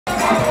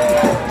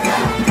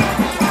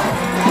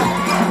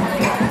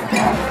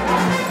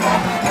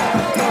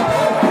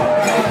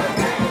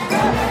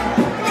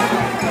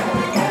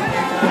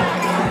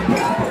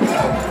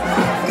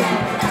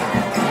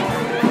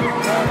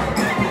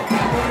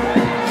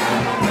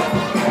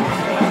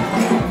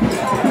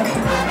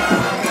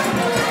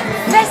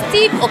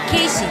festive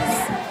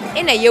occasions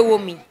in a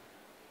yewomi.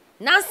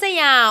 Nancy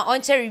ya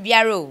on cherry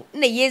biaro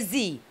na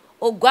yezi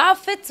ogwa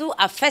fetu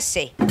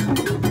afeshe.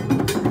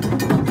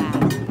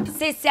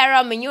 Se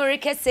Sarah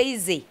Menyorike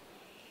seize.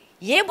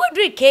 Ye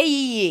bodri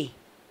KANKA.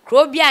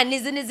 Krobia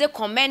nize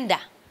commander.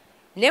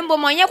 Nembo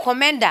monye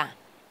commander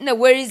na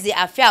werizi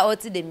afia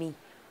oti de mi.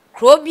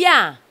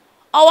 Krobia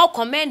our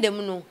commander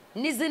mu no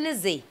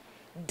nize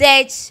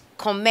Dutch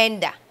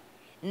commander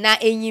na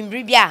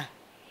enyimbribia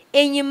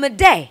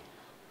enyimde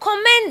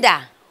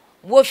commander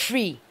wo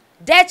free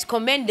Dutch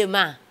commander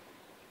ma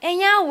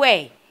enya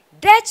we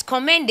Dutch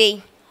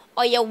commander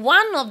oye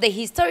one of the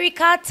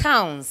historical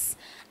towns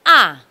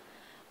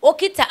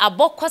okita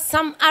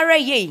abokwasam ara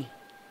ye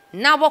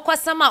na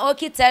abokwasam a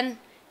okitan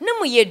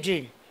nemu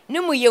yedri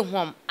nemu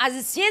yehom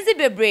azisuenzi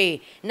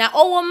bebre na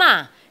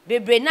owoma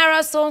bebre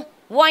naraso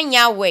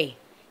wonya we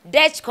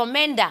Dutch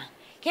commander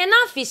kena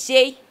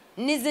fishe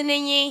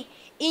nizinenyi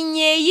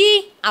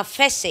NYEYI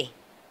afeshe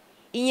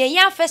NYEYI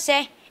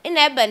afeshe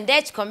ina eben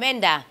Dutch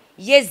commander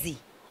yezi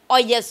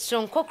oye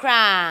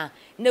sonkokra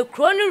ne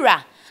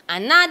kronura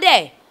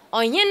anade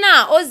onye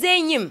na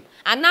ozenyim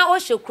ana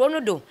oshokrono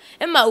do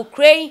ema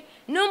ukrei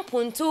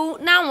numpuntu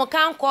na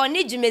nwokanko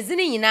ne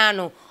jumezini nyina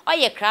no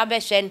oye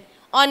krabehwen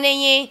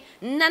onenye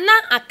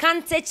nana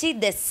akantechi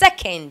the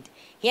second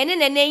yene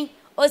nene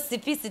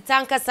osipisi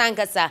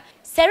tankasa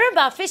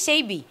sereba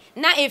feshebi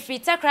na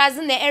efrita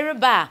krazi na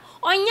ereba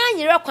onya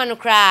nyire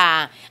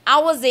kwanukra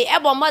awoze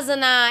ebo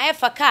mazana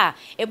efaka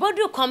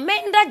ebodu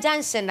commander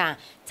junction na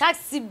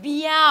taxi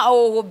bia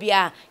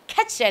owobia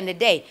catch the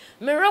day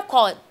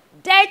miracle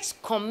Dutch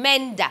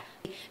commander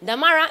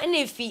damara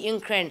nefi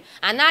inkren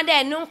another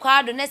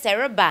enunkwado na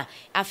sereba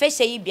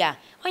afeshe bia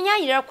onya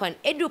nyire kwan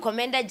edu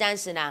commander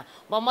junction na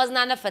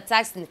bomazana na for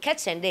taxi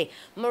catch the day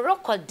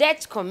miracle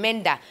Dutch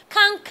commander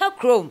KANKA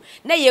chrome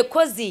na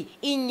yekozi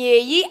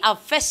NYEYI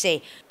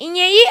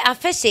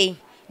afeshe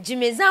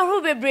jimeza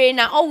rubebre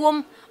na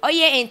owom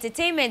oye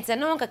entertainment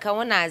na nkaka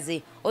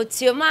wonaze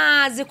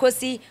otioma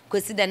azikosi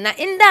da na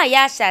inda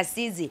ya sha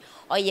sizi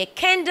oye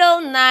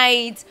candle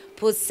night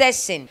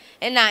procession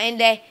na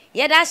ende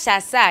yeda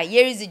shasa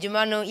yerizi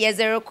jumano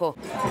yezeroko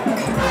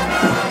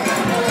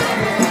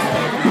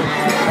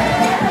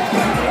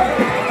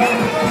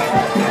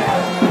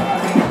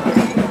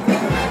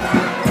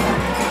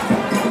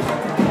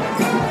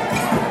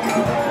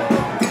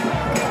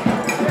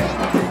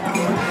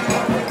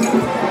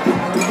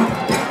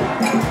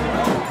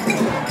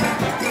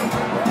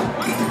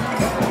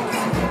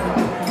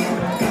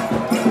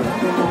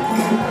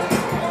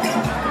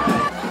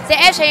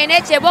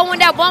Eshene chebo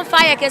wunda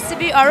bonfire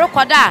kesibi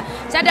orokoda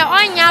chada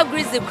onya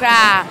grizzly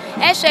kra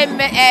eshe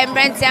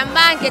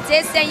mbrentiamba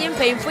nkete senyin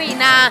pemfu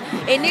ina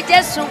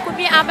enije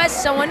sunkubi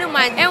abasha wonu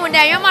man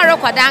enwunda yoma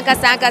rokoda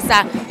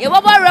ankasa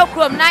yebobo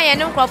rokrom na ye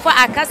nkrofo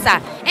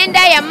akasa enda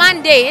ye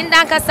Monday enda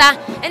ankasa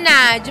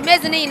na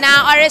jumezini ina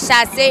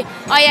oreshase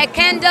oye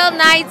candle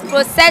night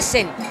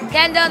procession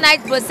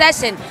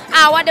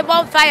what the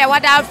bonfire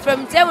what out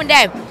from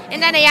tewunda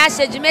enda na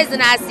yashe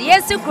jumezini asi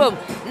yesu krom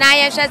na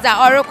ye hweza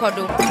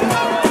orokodo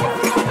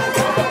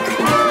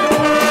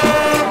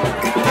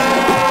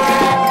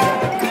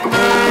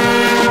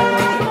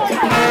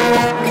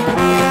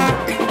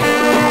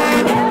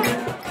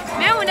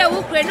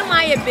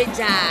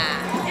beja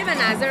even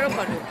as zero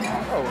kodo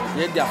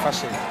ye dia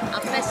fashion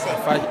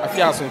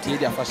afia so ntie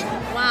dia fashion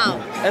wow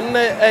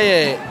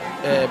and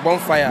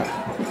bonfire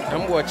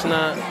ambo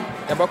china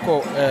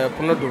yabako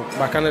ponodo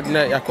bakana na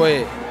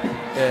yakoye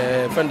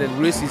friend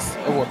races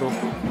ewodo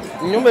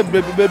nyome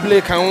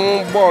beble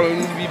kan ball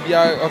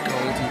bibia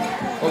account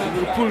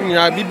pool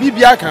nya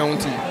bibia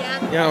account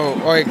ya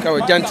o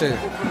ka gentle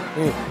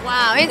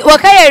wow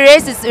what kind of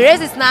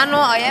races na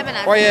no oyebe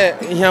na oye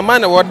hiama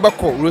na word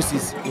bako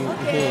races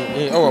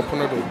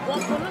ponodo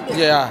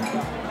yeah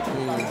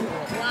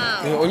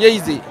wow onye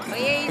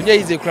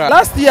easy cry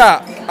last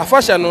year a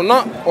fashion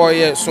no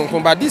oye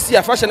sonkon but this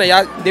year fashion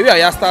ya the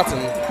way I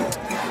starting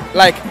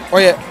like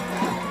oye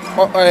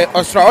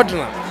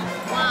extraordinary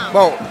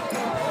wow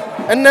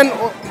and then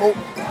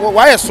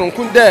why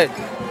sonkon there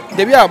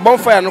the way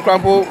bonfire no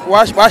crampo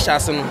wash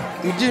asen no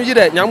you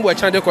dey nyambo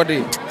chan de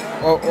kode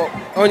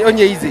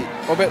onye easy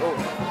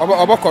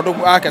obokodo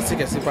akasi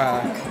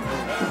pa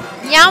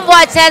Nyambo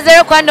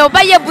achezero kwano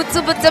baye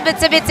butu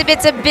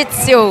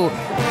bitio.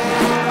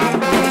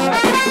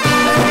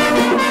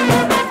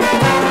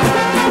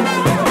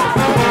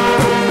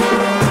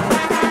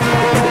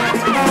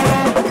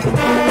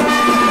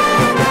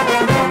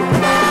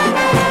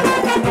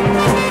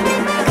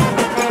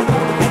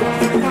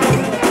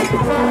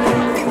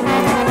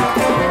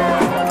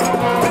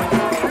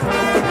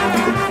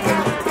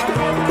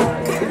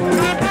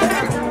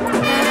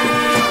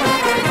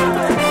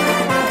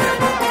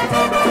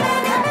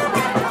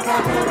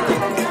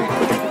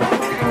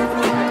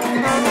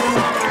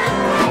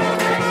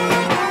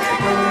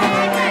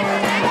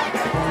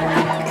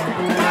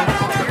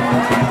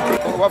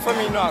 For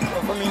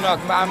me not,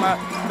 mama.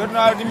 Don't know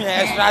how to me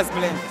extras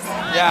blend.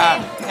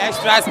 Yeah,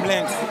 extras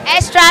blend.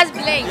 Extras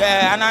blend.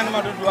 Yeah, and I'm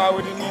not do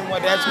with the name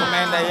of the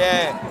commander.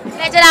 Yeah.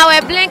 Nigeria we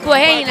blink we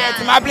hey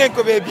na. My blink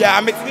baby,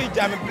 I'm a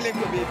blink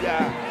baby.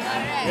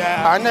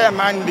 Yeah, and then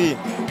Monday,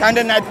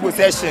 candle night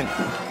procession.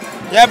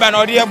 Yeah, but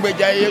no dear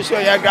Beja, you show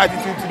your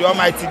gratitude to the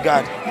Almighty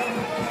God.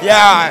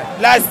 Yeah,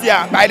 last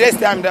year, by this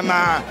time, the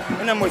man,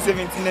 when I was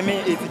 17, the me,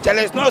 it's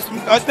challenge,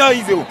 it's not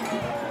easy.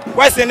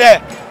 What's in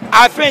there?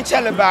 I French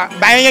celebrate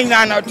by any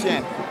not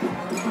train.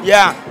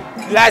 Yeah,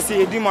 last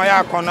year, do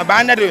my corner,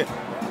 but another,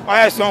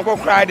 I have some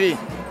cry.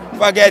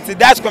 Forget it,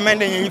 that's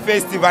commanding in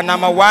festival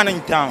 #1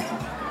 in town.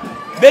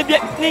 Baby,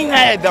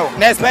 though,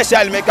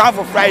 especially make out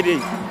for Friday.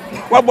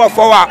 What about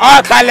for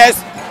all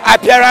colors,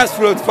 appearance,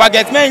 fruit?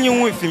 Forget me,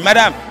 you with him,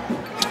 madam.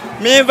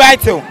 Me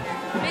invite you.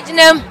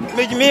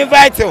 Me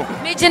invite you.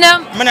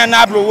 Me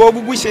na bro, wo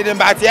bubu shedem,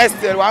 but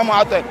yesterday one more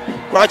out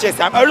crutches.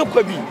 I'm a look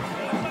me.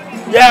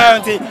 Yeah,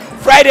 auntie.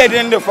 Friday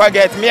didn't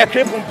forget me a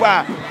cripple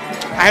pa.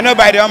 I know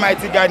by the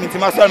Almighty God, it's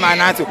my soul, my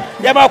nato.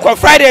 Yeah, but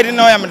Friday didn't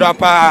know I'm the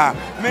pa.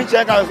 Me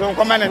check out some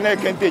commander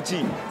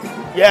Kentechi.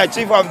 Yeah,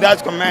 chief of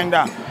that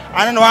commander.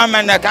 I don't know one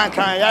man that can't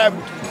cry. Yeah,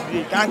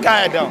 can't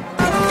cry down.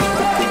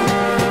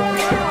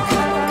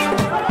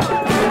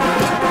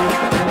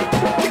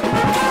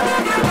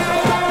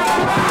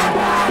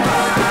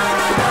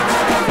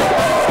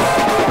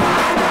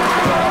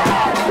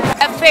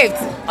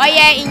 Oh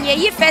yeah, in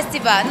NYEYI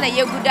festival na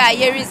ye good a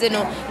ye reason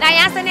no. Na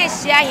ya se na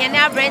hia he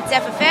na brent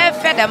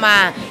fe da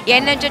ma. Ye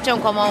na twetwe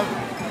nkomo.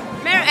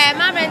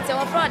 Ma brent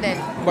wo fraud.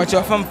 But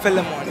you're from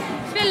Philemon.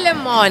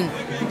 Philemon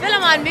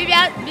bibi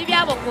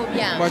aboko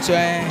bia. But you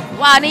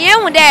wa na ye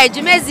hu de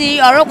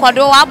dwumezi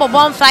orokodo wa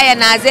bobon fire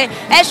na ze.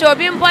 E hwe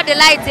obi mpo de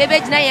light e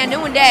begina ye ne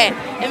hu de.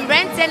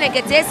 Brent na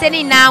ketese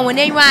ni na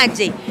wona nwa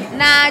age.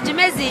 Na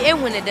dwumezi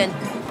ehu ne den.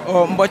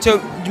 Oh, but you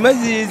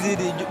must easy.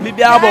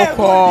 Bibi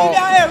aboko.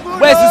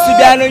 Where's the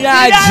Subiano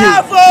Yaji?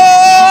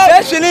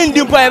 Especially in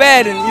the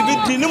bed,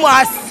 you didn't know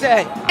what I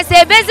say. I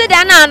say, busy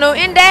than no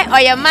in there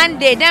or your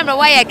Monday, then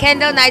why a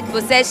candle night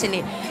procession.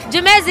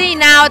 Jumezi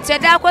now,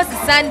 Tedako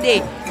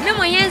Sunday. No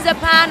more yen the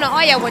pan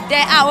or you were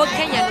there out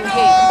Kenya.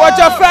 But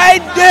a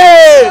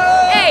Friday,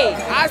 hey,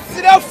 I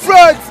see the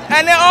fruits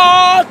and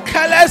all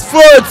colors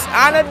fruits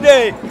and a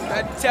day.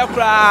 That's a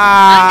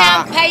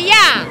cry.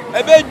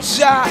 A bit.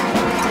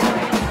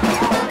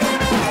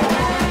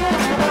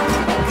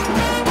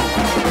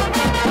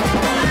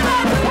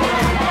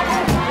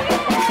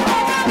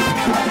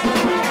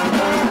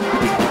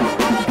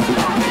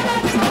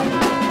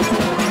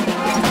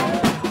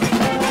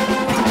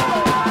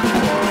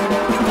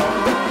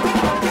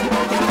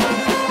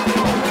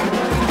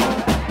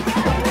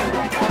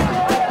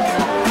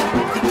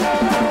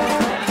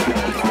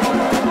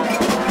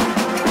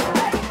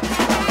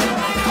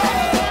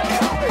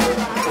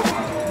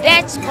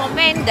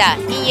 Commander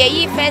in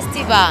NYEYI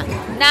festival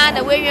na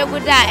na we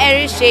good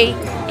erishe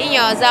in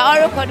your za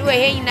orokodo we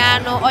he na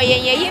no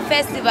NYEYI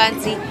festival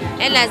nti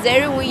na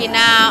zeri hu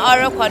yina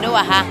orokodo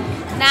wa ha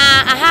na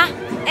aha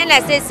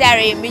na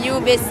sesare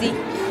minyu besi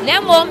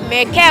na mo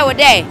meke wo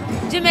de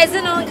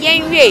jumezi no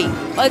yenwie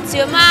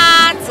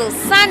otioma till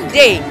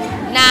Sunday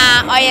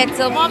na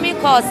oyetil mommy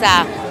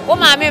kosa wo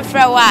ma me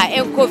mfra wa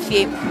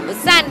enkofie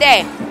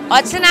Sunday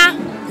ochina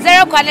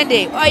zero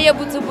kwanede oye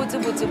butu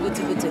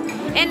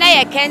and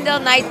I candle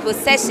night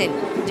procession.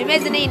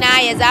 Jumezini na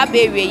ye za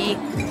bewe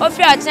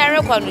ofi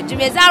ochare kwanu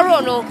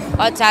jumezaro no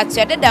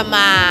ochache de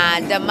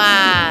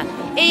dama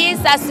e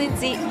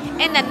sasunti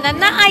ena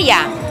nana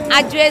aya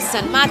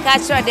addresson maka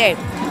sure there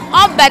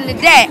oban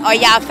there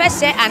oya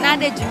afehye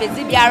anade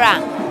jumezi biara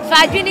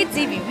Fadwini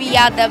TV we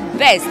are the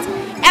best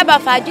eba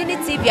Fadwini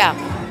TV a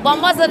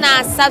bombozo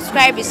na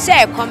subscribe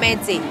share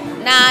comment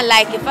na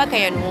like if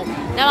akayen ho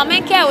na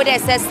mamenke wo dey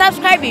say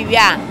subscribe we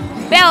a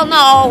bell na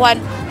all one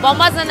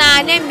bombozo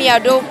na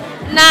nemiado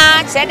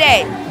na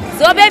chede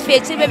zobe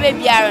fechi bebe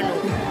biara no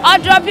or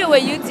drop you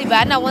with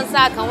YouTube na one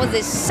sa kan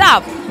was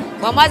sharp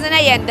bombozo na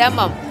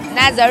yendamam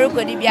na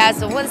zaruko di bia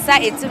so one sa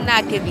etum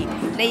na akabi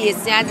na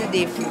yesiade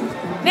defu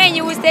men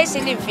you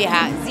station in fi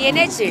ha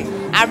zienechi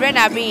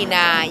abrena bi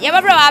na ye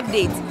babro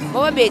update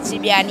bo be chi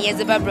bia na ye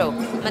babro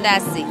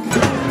madasi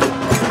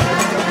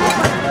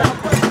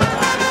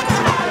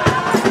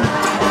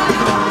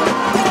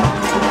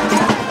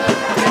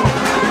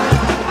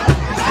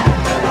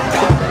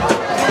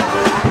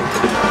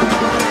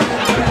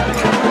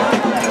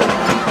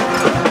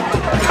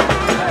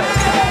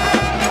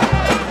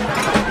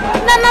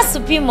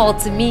Supreme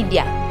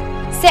multimedia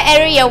say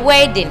area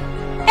wedding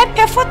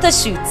a photo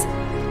shoot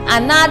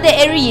another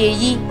area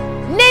yi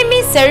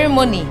naming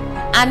ceremony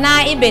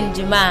ana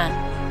ibenjuma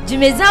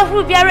jumeza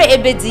hu biara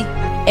ebedi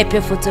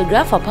a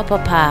photographer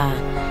papa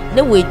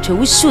na we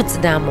twa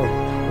shoot damo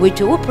we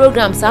twa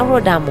programs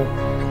arodamo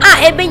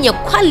ebenye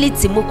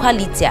quality mu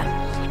quality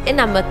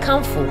na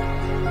mekanfo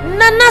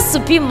nana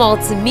Supreme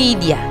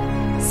multimedia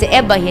say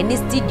eba here ni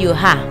studio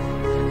ha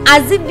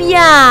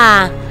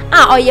azibia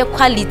oye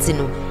quality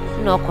no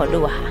no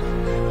kodo ha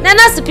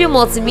nana Supreme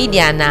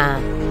multimedia na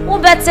wo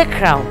better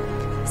crown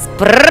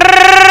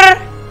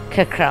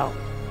crown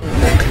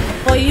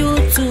for you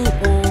to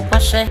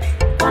kwashe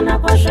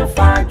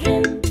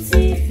Fadwini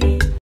TV